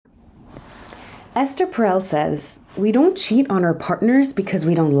Esther Perel says, "We don't cheat on our partners because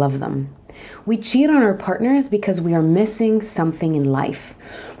we don't love them. We cheat on our partners because we are missing something in life.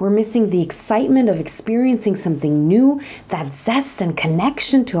 We're missing the excitement of experiencing something new, that zest and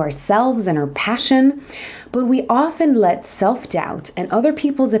connection to ourselves and our passion. But we often let self-doubt and other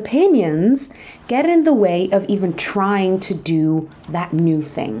people's opinions get in the way of even trying to do that new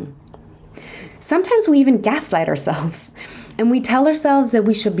thing. Sometimes we even gaslight ourselves, and we tell ourselves that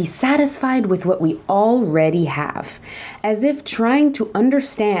we should be satisfied with what we already have, as if trying to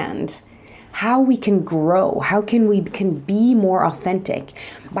understand how we can grow, how we can be more authentic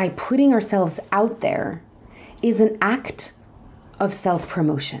by putting ourselves out there is an act of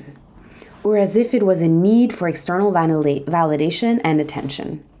self-promotion, or as if it was a need for external validation and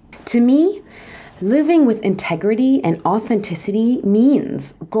attention. To me, living with integrity and authenticity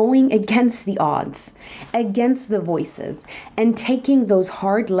means going against the odds, against the voices, and taking those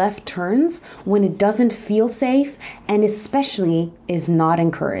hard left turns when it doesn't feel safe and especially is not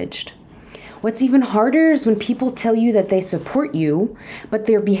encouraged. What's even harder is when people tell you that they support you, but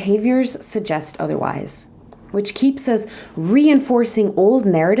their behaviors suggest otherwise, which keeps us reinforcing old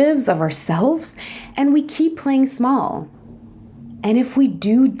narratives of ourselves, and we keep playing small. And if we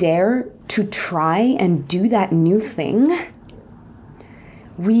do dare to try and do that new thing,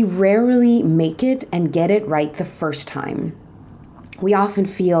 we rarely make it and get it right the first time. We often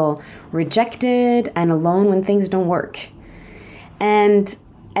feel rejected and alone when things don't work. And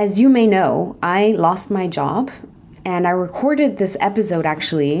as you may know, I lost my job, and I recorded this episode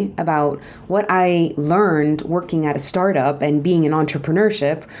actually about what I learned working at a startup and being in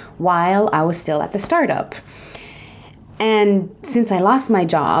entrepreneurship while I was still at the startup. And since I lost my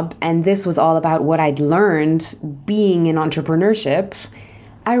job, and this was all about what I'd learned being in entrepreneurship,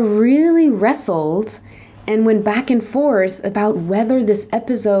 I really wrestled and went back and forth about whether this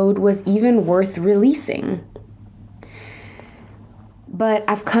episode was even worth releasing. But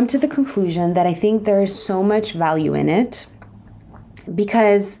I've come to the conclusion that I think there is so much value in it,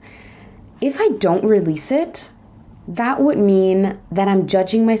 because if I don't release it, that would mean that I'm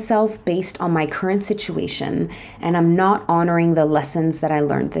judging myself based on my current situation, and I'm not honoring the lessons that I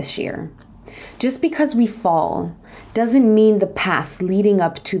learned this year. Just because we fall doesn't mean the path leading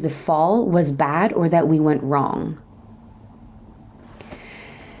up to the fall was bad or that we went wrong.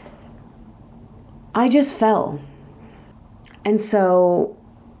 I just fell. And so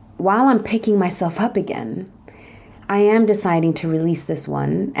while I'm picking myself up again, I am deciding to release this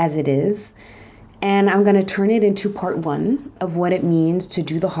one as it is. And I'm going to turn it into part 1 of what it means to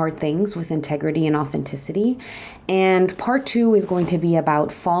do the hard things with integrity and authenticity. And part 2 is going to be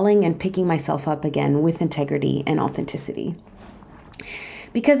about falling and picking myself up again with integrity and authenticity.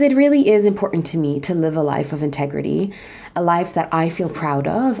 Because it really is important to me to live a life of integrity, a life that I feel proud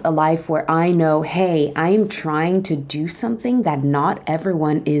of, a life where I know, hey, I am trying to do something that not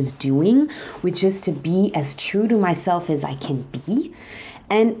everyone is doing, which is to be as true to myself as I can be.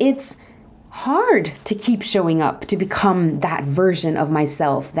 And it's hard to keep showing up to become that version of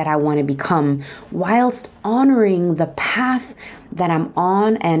myself that I want to become, whilst honoring the path that I'm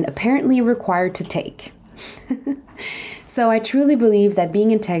on and apparently required to take. So I truly believe that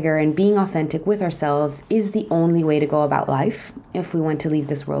being integer and being authentic with ourselves is the only way to go about life if we want to leave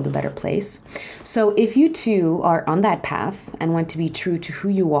this world a better place. So if you too are on that path and want to be true to who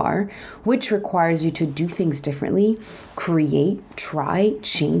you are, which requires you to do things differently, create, try,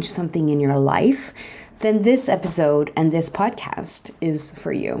 change something in your life, then this episode and this podcast is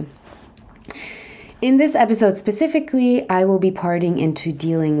for you. In this episode specifically, I will be parting into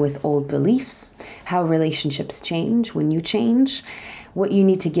dealing with old beliefs, how relationships change when you change, what you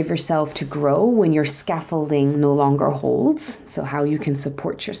need to give yourself to grow when your scaffolding no longer holds, so how you can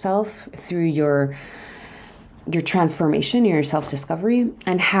support yourself through your transformation, your self-discovery,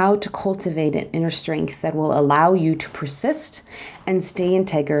 and how to cultivate an inner strength that will allow you to persist and stay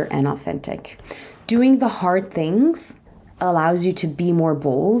integer and authentic. Doing the hard things allows you to be more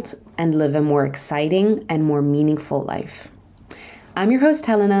bold and live a more exciting and more meaningful life. I'm your host,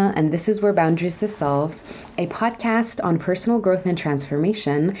 Helena, and this is Where Boundaries Dissolves, a podcast on personal growth and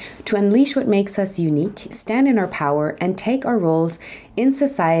transformation to unleash what makes us unique, stand in our power, and take our roles in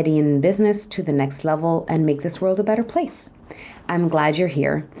society and in business to the next level and make this world a better place. I'm glad you're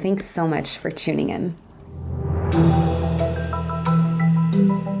here. Thanks so much for tuning in.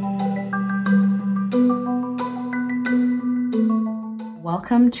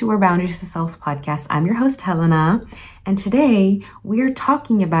 Welcome to Our Boundaries to Selves podcast. I'm your host, Helena, and today we are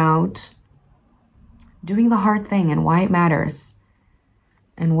talking about doing the hard thing and why it matters.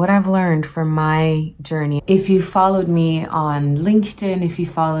 and what I've learned from my journey. If you followed me on LinkedIn, if you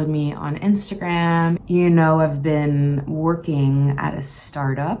followed me on Instagram, you know I've been working at a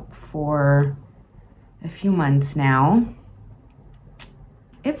startup for a few months now.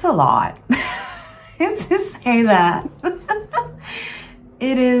 It's a lot. It's to say that.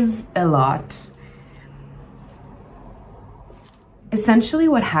 It is a lot. Essentially,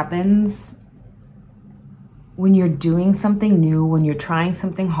 what happens when you're doing something new, when you're trying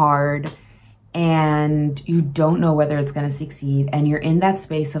something hard, and you don't know whether it's going to succeed, and you're in that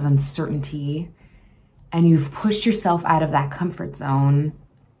space of uncertainty, and you've pushed yourself out of that comfort zone,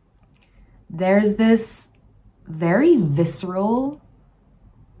 there's this very visceral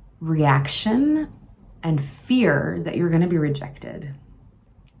reaction and fear that you're going to be rejected.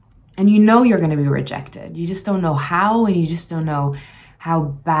 And you know you're going to be rejected. You just don't know how, and you just don't know how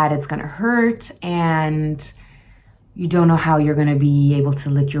bad it's going to hurt, and you don't know how you're going to be able to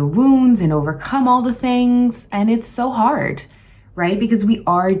lick your wounds and overcome all the things. And it's so hard, right? Because we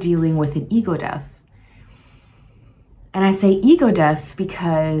are dealing with an ego death. And I say ego death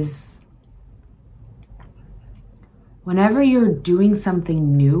because whenever you're doing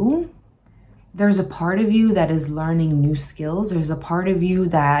something new, there's a part of you that is learning new skills. There's a part of you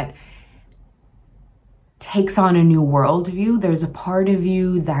that takes on a new worldview. There's a part of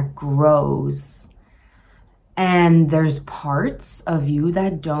you that grows. And there's parts of you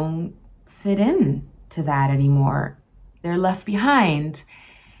that don't fit in to that anymore. They're left behind.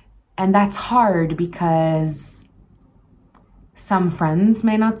 And that's hard because some friends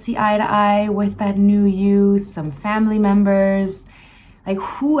may not see eye to eye with that new you, some family members, like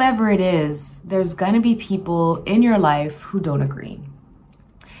whoever it is, there's gonna be people in your life who don't agree.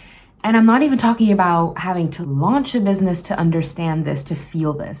 And I'm not even talking about having to launch a business to understand this, to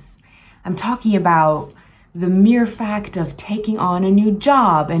feel this. I'm talking about the mere fact of taking on a new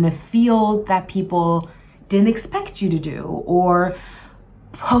job in a field that people didn't expect you to do, or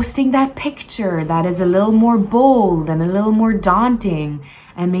posting that picture that is a little more bold and a little more daunting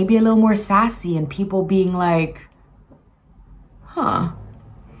and maybe a little more sassy, and people being like, huh.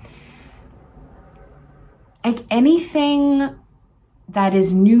 Like anything that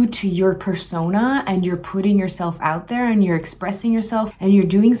is new to your persona, and you're putting yourself out there and you're expressing yourself and you're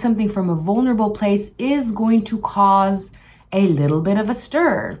doing something from a vulnerable place, is going to cause a little bit of a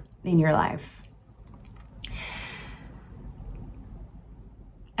stir in your life.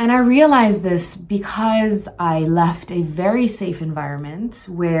 And I realized this because I left a very safe environment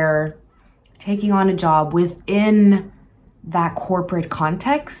where taking on a job within that corporate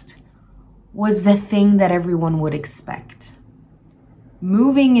context was the thing that everyone would expect.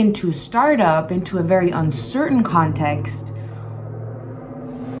 Moving into startup, into a very uncertain context,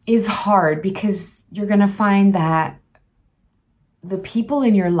 is hard because you're gonna find that the people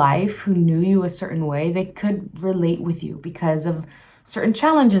in your life who knew you a certain way, they could relate with you because of certain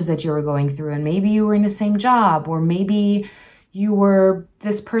challenges that you were going through. And maybe you were in the same job, or maybe you were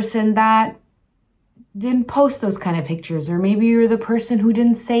this person that didn't post those kind of pictures, or maybe you're the person who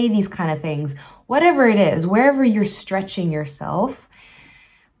didn't say these kind of things. Whatever it is, wherever you're stretching yourself,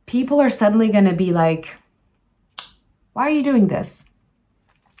 people are suddenly going to be like, why are you doing this?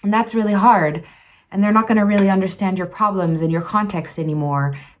 And that's really hard. And they're not going to really understand your problems and your context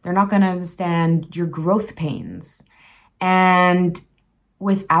anymore. They're not going to understand your growth pains. And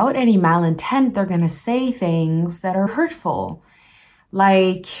without any malintent, they're going to say things that are hurtful.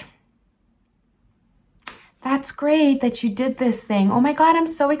 Like, that's great that you did this thing. Oh my God, I'm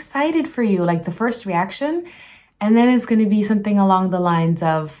so excited for you. Like the first reaction. And then it's going to be something along the lines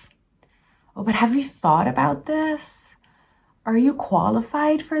of, oh, but have you thought about this? Are you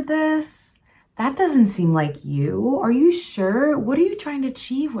qualified for this? That doesn't seem like you. Are you sure? What are you trying to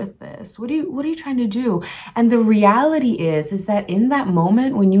achieve with this? What are you trying to do? And the reality is that in that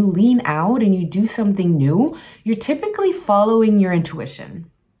moment when you lean out and you do something new, you're typically following your intuition.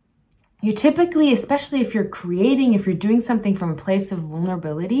 You typically, especially if you're creating, if you're doing something from a place of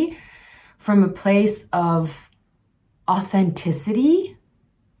vulnerability, from a place of authenticity,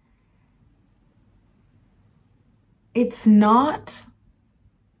 it's not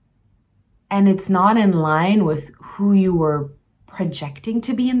in line with who you were projecting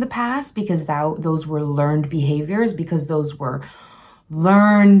to be in the past, because those were learned behaviors, because those were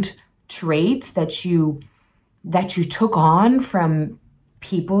learned traits that you took on from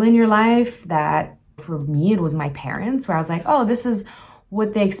people in your life. That for me, it was my parents, where I was like, oh, this is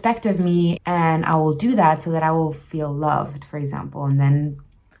what they expect of me, and I will do that so that I will feel loved, for example. And then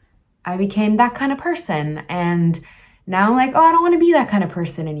I became that kind of person. And now I'm like, oh, I don't want to be that kind of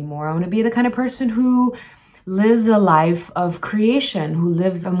person anymore. I want to be the kind of person who lives a life of creation, who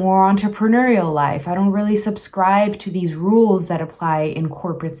lives a more entrepreneurial life. I don't really subscribe to these rules that apply in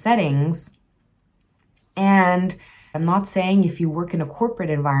corporate settings. And I'm not saying if you work in a corporate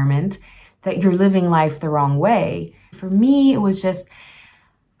environment that you're living life the wrong way. For me, it was just,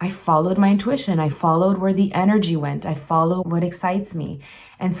 I followed my intuition. I followed where the energy went. I follow what excites me.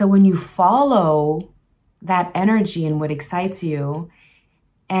 And so when you follow that energy and what excites you,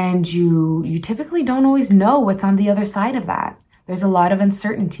 and you typically don't always know what's on the other side of that. There's a lot of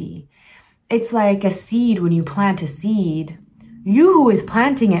uncertainty. It's like a seed. When you plant a seed, you who is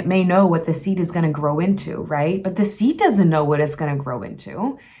planting it may know what the seed is going to grow into, right? But the seed doesn't know what it's going to grow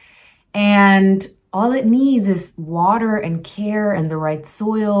into. And all it needs is water and care and the right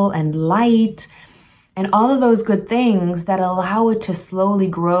soil and light and all of those good things that allow it to slowly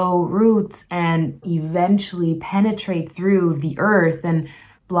grow roots and eventually penetrate through the earth and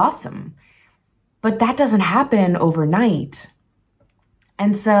blossom. But that doesn't happen overnight.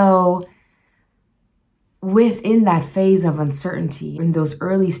 And so within that phase of uncertainty, in those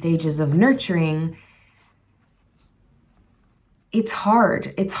early stages of nurturing, it's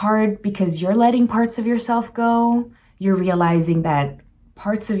hard. It's hard because you're letting parts of yourself go. You're realizing that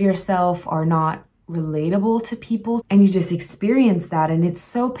parts of yourself are not relatable to people, and you just experience that, and it's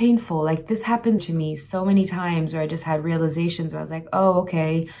so painful. Like, this happened to me so many times where I just had realizations where I was like, oh,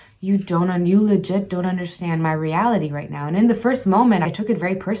 okay, you legit don't understand my reality right now. And in the first moment, I took it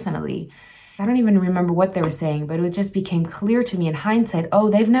very personally. I don't even remember what they were saying, but it just became clear to me in hindsight, oh,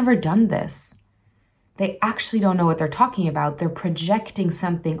 they've never done this. They actually don't know what they're talking about. They're projecting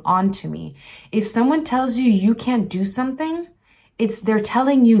something onto me. If someone tells you you can't do something, they're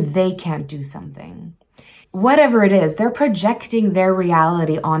telling you they can't do something. Whatever it is, they're projecting their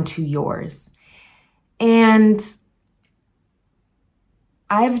reality onto yours. And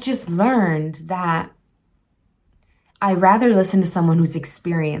I've just learned that I rather listen to someone who's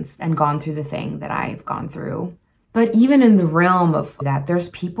experienced and gone through the thing that I've gone through. But even in the realm of that, there's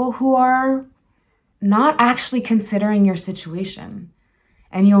people who are not actually considering your situation.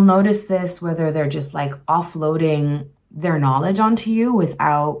 And you'll notice this whether they're just like offloading their knowledge onto you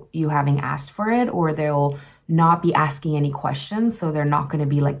without you having asked for it, or they'll not be asking any questions. So they're not going to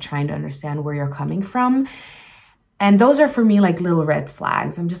be like trying to understand where you're coming from. And those are for me like little red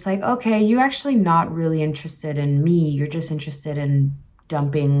flags. I'm just like, okay, you're actually not really interested in me. You're just interested in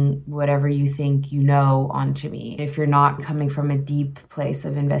dumping whatever you think you know onto me. If you're not coming from a deep place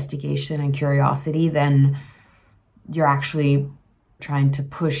of investigation and curiosity, then you're actually trying to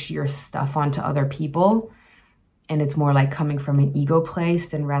push your stuff onto other people. And it's more like coming from an ego place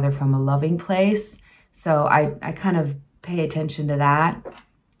than rather from a loving place. So I kind of pay attention to that.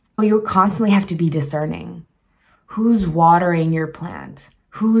 You constantly have to be discerning. Who's watering your plant?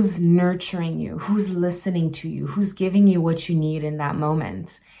 Who's nurturing you? Who's listening to you? Who's giving you what you need in that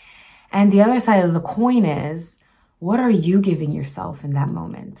moment? And the other side of the coin is, what are you giving yourself in that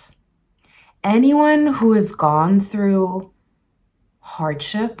moment? Anyone who has gone through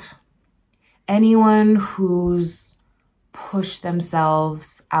hardship, anyone who's pushed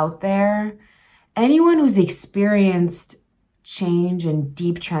themselves out there, anyone who's experienced change and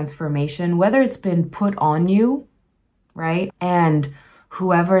deep transformation, whether it's been put on you, right? And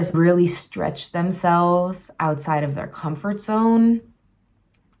whoever's really stretched themselves outside of their comfort zone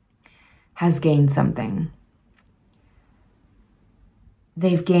has gained something.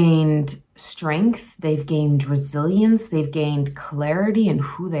 They've gained strength, they've gained resilience, they've gained clarity in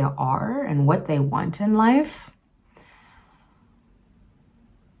who they are and what they want in life.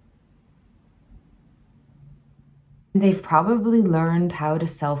 They've probably learned how to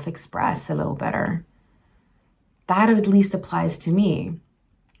self-express a little better. That at least applies to me.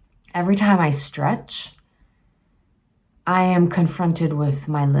 Every time I stretch, I am confronted with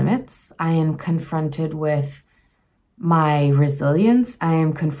my limits. I am confronted with my resilience. I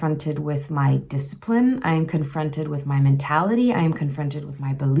am confronted with my discipline. I am confronted with my mentality. I am confronted with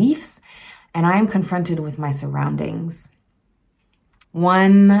my beliefs. And I am confronted with my surroundings.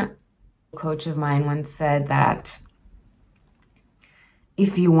 One coach of mine once said that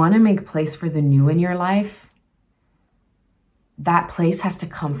if you want to make place for the new in your life, that place has to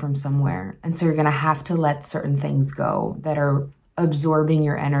come from somewhere. And so you're going to have to let certain things go that are absorbing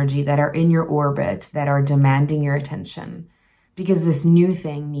your energy, that are in your orbit, that are demanding your attention, because this new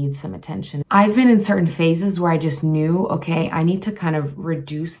thing needs some attention. I've been in certain phases where I just knew, okay, I need to kind of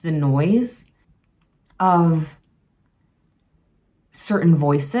reduce the noise of certain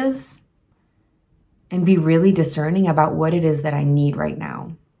voices and be really discerning about what it is that I need right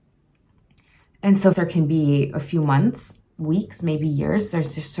now. And so there can be a few months, weeks, maybe years.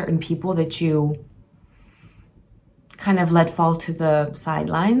 There's just certain people that you kind of let fall to the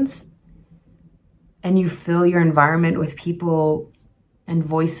sidelines, and you fill your environment with people and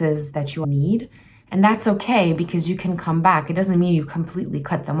voices that you need. And that's okay, because you can come back. It doesn't mean you completely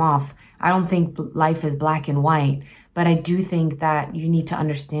cut them off. I don't think life is black and white, but I do think that you need to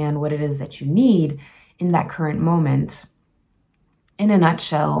understand what it is that you need in that current moment. In a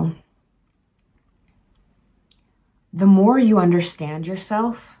nutshell, the more you understand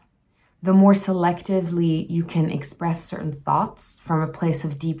yourself, the more selectively you can express certain thoughts from a place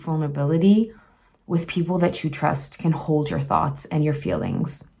of deep vulnerability with people that you trust can hold your thoughts and your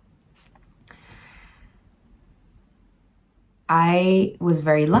feelings. I was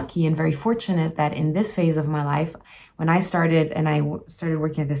very lucky and very fortunate that in this phase of my life, when I started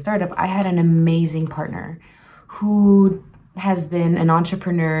working at this startup, I had an amazing partner who has been an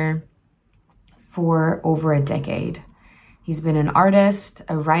entrepreneur for over a decade. He's been an artist,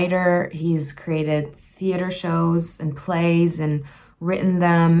 a writer. He's created theater shows and plays and written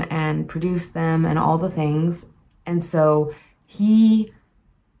them and produced them and all the things. And so he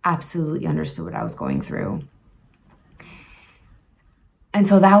absolutely understood what I was going through. And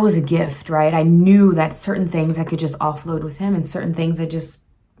so that was a gift, right? I knew that certain things I could just offload with him and certain things I just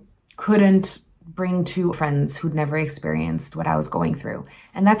couldn't bring to friends who'd never experienced what I was going through.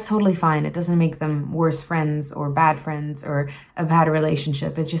 And that's totally fine. It doesn't make them worse friends or a bad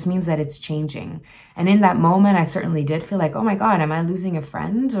relationship. It just means that it's changing. And in that moment, I certainly did feel like, oh my God, am I losing a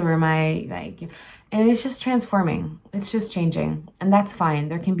friend, or am I like, and it's just transforming. It's just changing. And that's fine.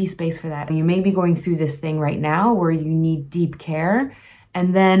 There can be space for that. You may be going through this thing right now where you need deep care.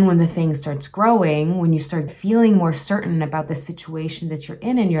 And then when the thing starts growing, when you start feeling more certain about the situation that you're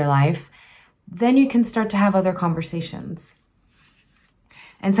in your life, then you can start to have other conversations.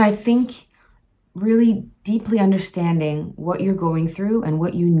 And so I think really deeply understanding what you're going through and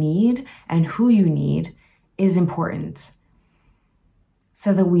what you need and who you need is important,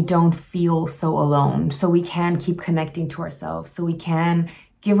 so that we don't feel so alone, so we can keep connecting to ourselves, so we can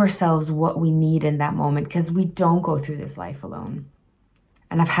give ourselves what we need in that moment, because we don't go through this life alone.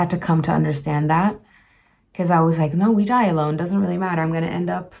 And I've had to come to understand that, because I was like, no, we die alone. Doesn't really matter. I'm going to end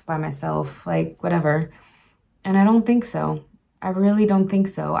up by myself, like whatever. And I don't think so. I really don't think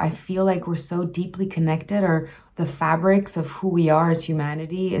so. I feel like we're so deeply connected, or the fabrics of who we are as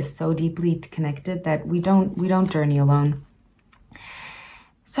humanity is so deeply connected that we don't journey alone.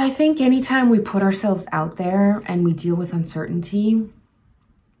 So I think anytime we put ourselves out there and we deal with uncertainty,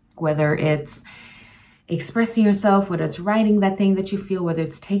 whether it's expressing yourself, whether it's writing that thing that you feel, whether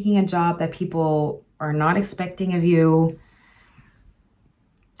it's taking a job that people are not expecting of you,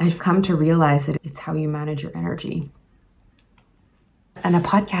 I've come to realize that it's how you manage your energy. And a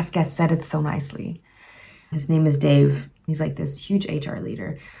podcast guest said it so nicely. His name is Dave. He's like this huge HR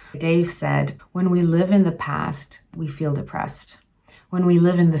leader. Dave said, when we live in the past, we feel depressed. When we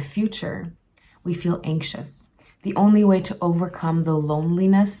live in the future, we feel anxious. The only way to overcome the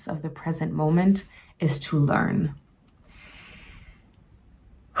loneliness of the present moment is to learn.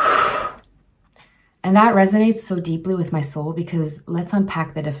 And that resonates so deeply with my soul, because let's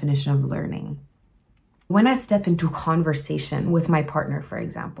unpack the definition of learning. When I step into conversation with my partner, for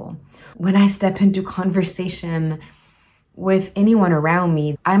example, when I step into conversation with anyone around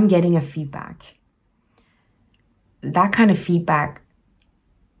me, I'm getting a feedback. That kind of feedback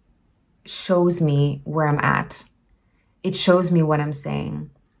shows me where I'm at. It shows me what I'm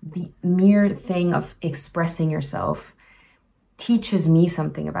saying. The mere thing of expressing yourself teaches me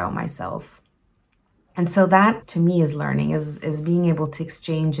something about myself. And so that to me is learning, is being able to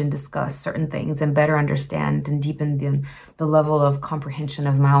exchange and discuss certain things and better understand and deepen the level of comprehension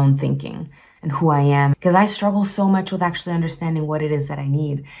of my own thinking and who I am. Because I struggle so much with actually understanding what it is that I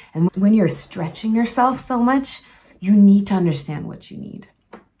need. And when you're stretching yourself so much, you need to understand what you need.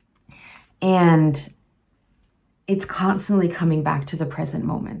 And it's constantly coming back to the present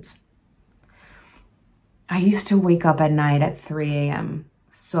moment. I used to wake up at night at 3 a.m.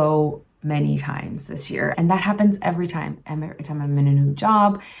 so many times this year. And that happens every time. Every time I'm in a new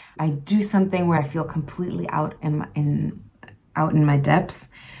job, I do something where I feel completely out in my depths.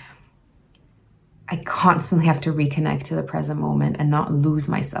 I constantly have to reconnect to the present moment and not lose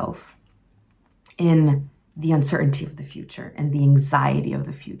myself in the uncertainty of the future and the anxiety of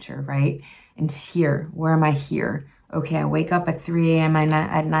the future, right? And here, where am I here? Okay, I wake up at 3 a.m.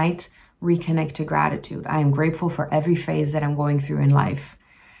 at night, reconnect to gratitude. I am grateful for every phase that I'm going through in life.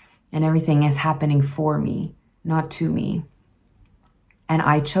 And everything is happening for me, not to me. And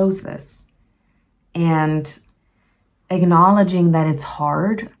I chose this. And acknowledging that it's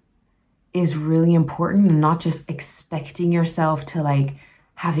hard is really important, and not just expecting yourself to like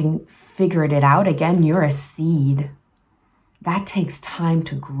having figured it out. Again, you're a seed. that takes time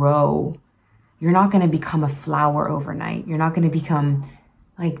to grow. You're not going to become a flower overnight. You're not going to become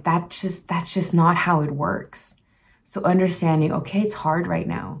like that's just not how it works. So understanding, okay, it's hard right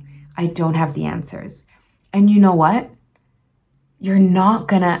now. I don't have the answers. And you know what? You're not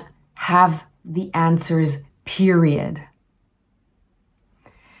going to have the answers, period.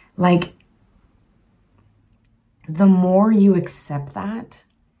 Like, the more you accept that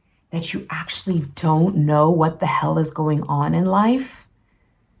you actually don't know what the hell is going on in life,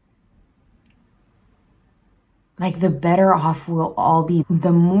 like the better off we'll all be.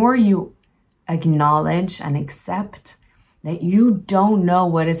 The more you acknowledge and accept that you don't know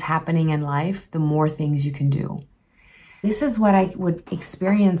what is happening in life, the more things you can do. This is what I would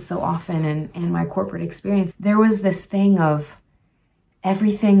experience so often in my corporate experience. There was this thing of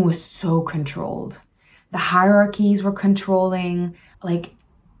everything was so controlled. The hierarchies were controlling. Like,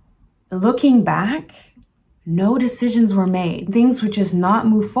 looking back, no decisions were made. Things would just not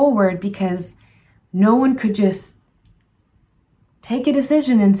move forward because no one could just take a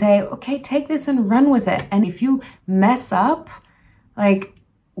decision and say, okay, take this and run with it. And if you mess up, like,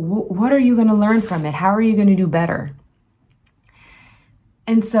 what are you going to learn from it? How are you going to do better?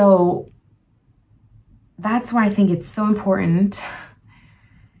 And so that's why I think it's so important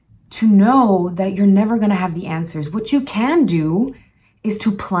to know that you're never going to have the answers. What you can do is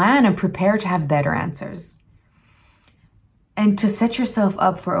to plan and prepare to have better answers. And to set yourself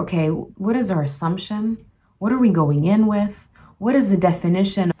up for, okay, what is our assumption? What are we going in with? What is the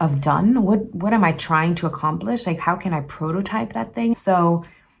definition of done? What am I trying to accomplish? Like, how can I prototype that thing? So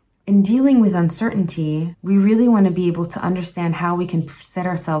in dealing with uncertainty, we really want to be able to understand how we can set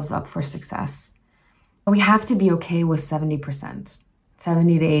ourselves up for success. We have to be okay with 70%,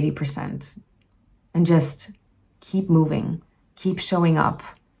 70 to 80%, and just keep moving, keep showing up,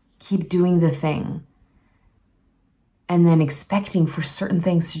 keep doing the thing, and then expecting for certain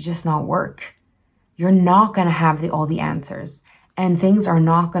things to just not work. You're not going to have all the answers, and things are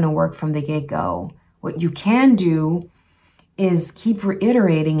not going to work from the get-go. What you can do is keep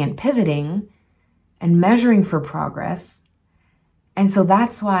reiterating and pivoting and measuring for progress. And so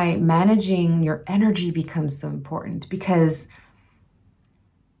that's why managing your energy becomes so important, because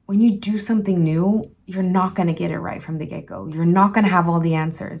when you do something new, you're not going to get it right from the get-go. You're not going to have all the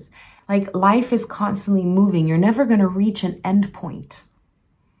answers. Like, life is constantly moving. You're never going to reach an end point.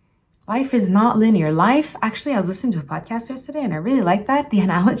 Life is not linear. Life, actually, I was listening to a podcast yesterday and I really liked that, the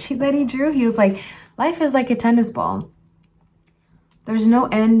analogy that he drew. He was like, life is like a tennis ball. There's no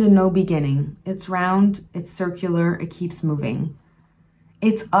end and no beginning. It's round, it's circular, it keeps moving.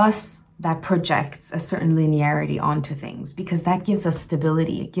 It's us that projects a certain linearity onto things because that gives us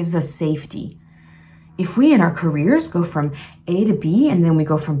stability. It gives us safety. If we in our careers go from A to B and then we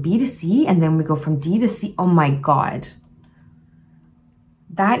go from B to C and then we go from D to C, oh my God.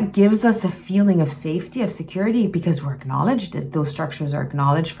 That gives us a feeling of safety, of security, because we're acknowledged. Those structures are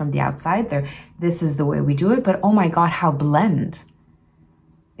acknowledged from the outside. This is the way we do it. But oh my God, how blend.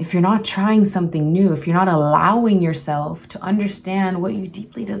 If you're not trying something new, if you're not allowing yourself to understand what you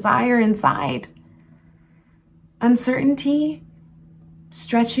deeply desire inside, uncertainty,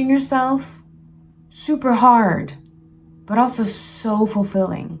 stretching yourself, super hard, but also so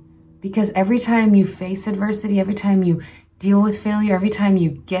fulfilling. Because every time you face adversity, every time you deal with failure, every time you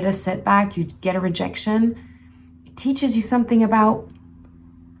get a setback, you get a rejection, it teaches you something about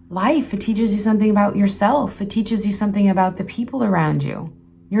life. It teaches you something about yourself. It teaches you something about the people around you.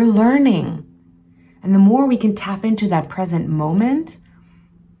 You're learning. And the more we can tap into that present moment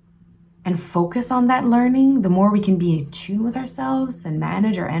and focus on that learning, the more we can be in tune with ourselves and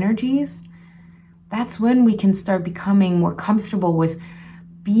manage our energies. That's when we can start becoming more comfortable with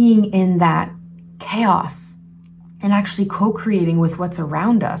being in that chaos and actually co-creating with what's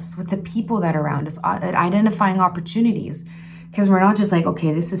around us, with the people that are around us, identifying opportunities. Because we're not just like,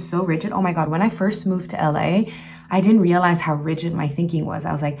 okay, this is so rigid. Oh my God, when I first moved to LA, I didn't realize how rigid my thinking was.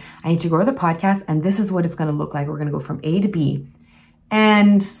 I was like, I need to grow the podcast and this is what it's going to look like. We're going to go from A to B.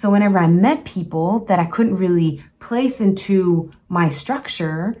 And so whenever I met people that I couldn't really place into my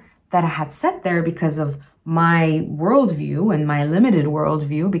structure that I had set there because of my worldview and my limited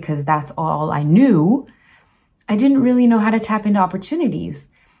worldview, because that's all I knew, I didn't really know how to tap into opportunities.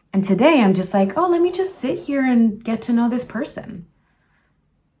 And today I'm just like, oh, let me just sit here and get to know this person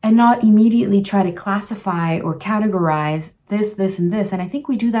and not immediately try to classify or categorize this, this, and this. And I think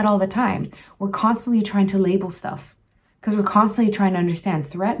we do that all the time. We're constantly trying to label stuff because we're constantly trying to understand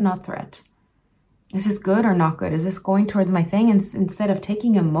threat, not threat. Is this good or not good? Is this going towards my thing? And instead of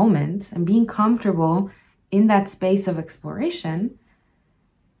taking a moment and being comfortable in that space of exploration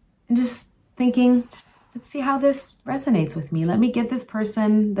and just thinking, let's see how this resonates with me. Let me give this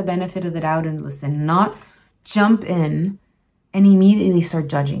person the benefit of the doubt and listen, not jump in and immediately start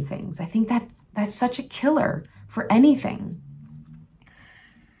judging things. I think that's such a killer for anything.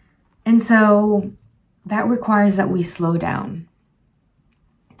 And so that requires that we slow down,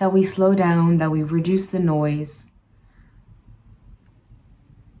 that we reduce the noise,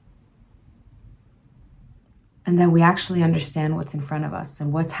 and that we actually understand what's in front of us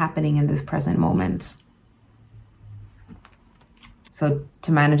and what's happening in this present moment. So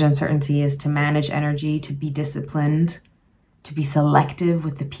to manage uncertainty is to manage energy, to be disciplined, to be selective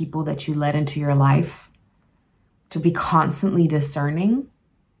with the people that you let into your life, to be constantly discerning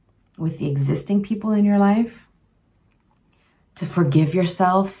with the existing people in your life, to forgive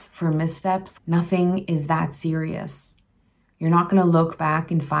yourself for missteps. Nothing is that serious. You're not going to look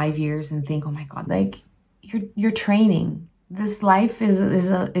back in 5 years and think, oh my God, like you're training. This life is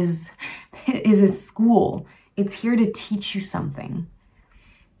a school. It's here to teach you something.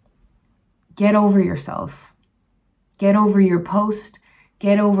 Get over yourself. Get over your post.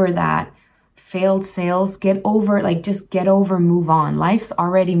 Get over that failed sales. Get over, move on. Life's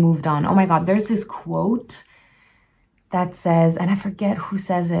already moved on. Oh my God, there's this quote that says, and I forget who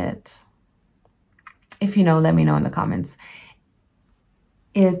says it. If you know, let me know in the comments.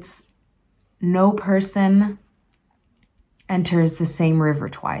 It's, no person enters the same river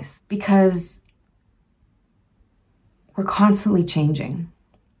twice, because we're constantly changing.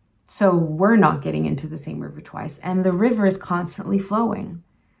 So we're not getting into the same river twice, and the river is constantly flowing.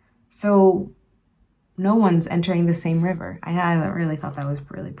 So no one's entering the same river. I really thought that was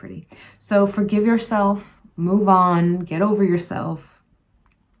really pretty. So forgive yourself, move on, get over yourself,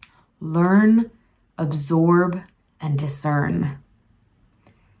 learn, absorb, and discern.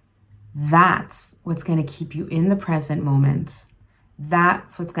 That's what's going to keep you in the present moment.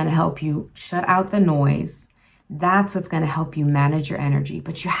 That's what's going to help you shut out the noise. That's what's going to help you manage your energy.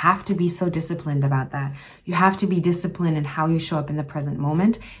 But you have to be so disciplined about that. You have to be disciplined in how you show up in the present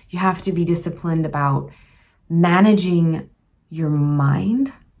moment. You have to be disciplined about managing your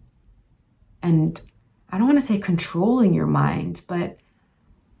mind. And I don't want to say controlling your mind, but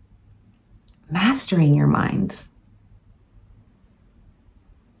mastering your mind.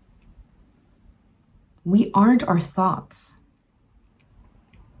 We aren't our thoughts.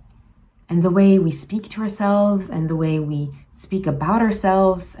 And the way we speak to ourselves, and the way we speak about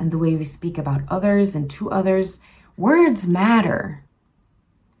ourselves, and the way we speak about others and to others, words matter.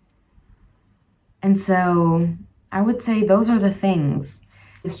 And so I would say those are the things.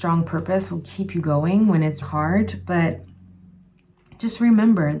 A strong purpose will keep you going when it's hard, but just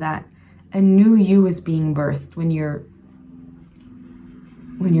remember that a new you is being birthed when you're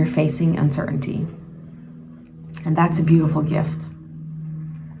facing uncertainty. And that's a beautiful gift,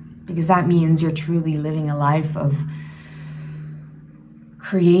 because that means you're truly living a life of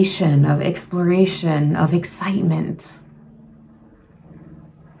creation, of exploration, of excitement.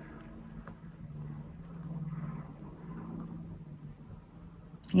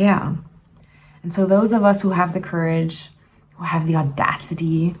 Yeah. And so those of us who have the courage, who have the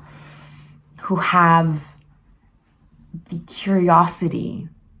audacity, who have the curiosity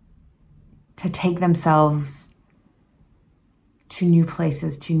to take themselves to new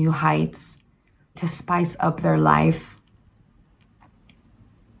places, to new heights, to spice up their life,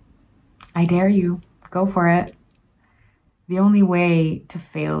 I dare you, go for it. The only way to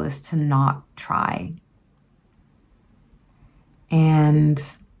fail is to not try. And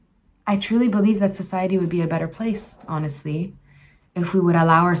I truly believe that society would be a better place, honestly, if we would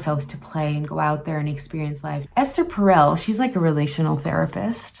allow ourselves to play and go out there and experience life. Esther Perel, she's like a relational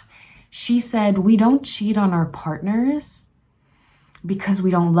therapist. She said, we don't cheat on our partners because we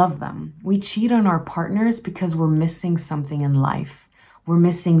don't love them. We cheat on our partners because we're missing something in life. We're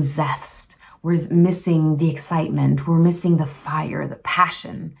missing zest. We're missing the excitement. We're missing the fire, the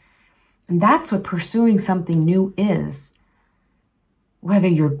passion. And that's what pursuing something new is. Whether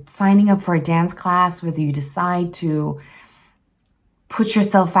you're signing up for a dance class, whether you decide to put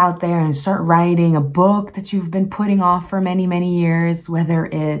yourself out there and start writing a book that you've been putting off for many, many years, whether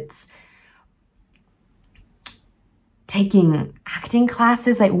it's taking acting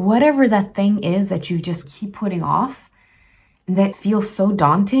classes, like whatever that thing is that you just keep putting off and that feels so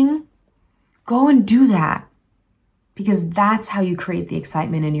daunting, go and do that, because that's how you create the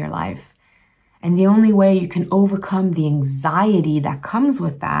excitement in your life. And the only way you can overcome the anxiety that comes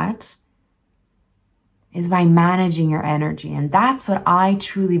with that is by managing your energy. And that's what I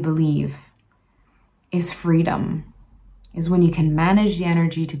truly believe is freedom, is when you can manage the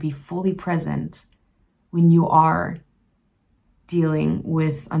energy to be fully present when you are dealing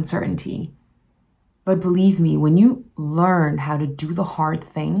with uncertainty. But believe me, when you learn how to do the hard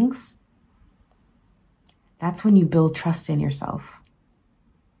things, that's when you build trust in yourself.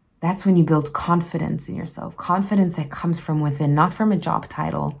 That's when you build confidence in yourself. Confidence that comes from within, not from a job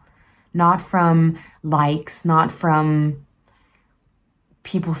title, not from likes, not from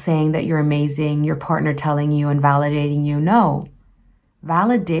people saying that you're amazing, your partner telling you and validating you. No.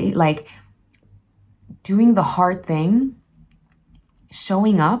 Validate, like doing the hard thing,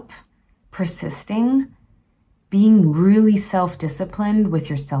 showing up, persisting, being really self-disciplined with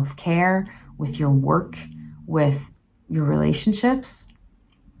your self-care, with your work, with your relationships.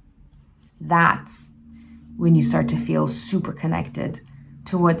 That's when you start to feel super connected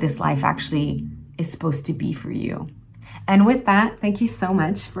to what this life actually is supposed to be for you. And with that, thank you so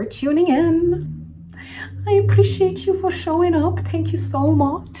much for tuning in. I appreciate you for showing up. Thank you so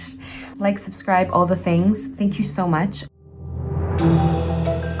much. Like, subscribe, all the things. Thank you so much.